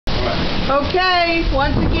Okay,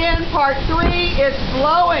 once again, part 3 is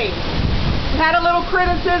blowing. Had a little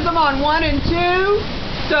criticism on 1 and 2,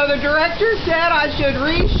 so the director said I should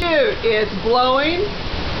reshoot. It's blowing.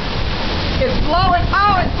 It's blowing.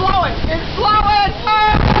 Oh, it's blowing. It's blowing.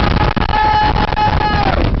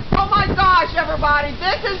 Oh my gosh, everybody.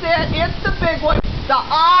 This is it. It's the big one. The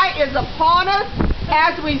eye is upon us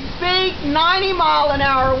as we speak.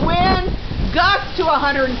 90-mile-an-hour wind, gusts to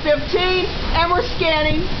 115, and we're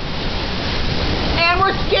scanning.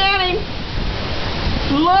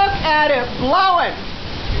 Look at it blowing.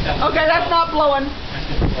 Okay, that's not blowing.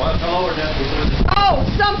 Oh,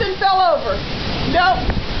 something fell over. Nope.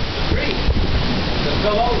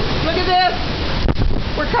 Look at this.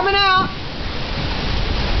 We're coming out.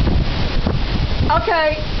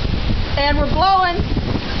 Okay, and we're blowing.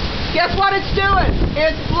 Guess what it's doing?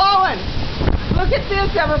 It's blowing. Look at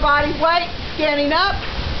this, everybody. Wait, scanning up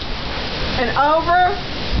and over.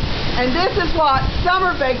 And this is what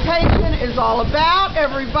summer vacation is all about,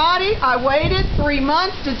 everybody. I waited 3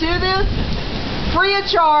 months to do this. Free of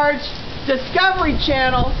charge, Discovery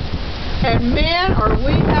Channel, and man, are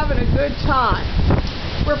we having a good time.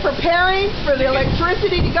 We're preparing for the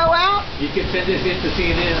electricity to go out. You can send this into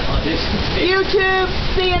CNN on this. YouTube,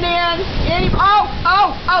 CNN,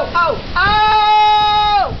 oh!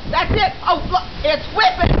 That's it. Oh, look, it's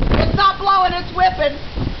whipping. It's not blowing, it's whipping.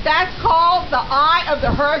 That's called the eye of the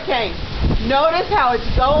hurricane. Notice how it's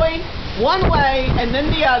going one way and then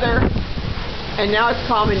the other, and now it's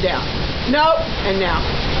calming down. Nope, and now.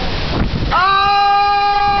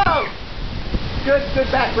 Oh! Good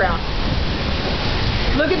background.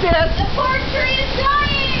 Look at this. The corn tree is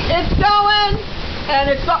dying. It's going, and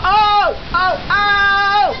it's go. Oh!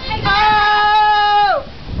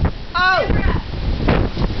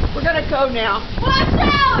 We're gonna go now. Watch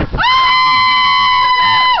out!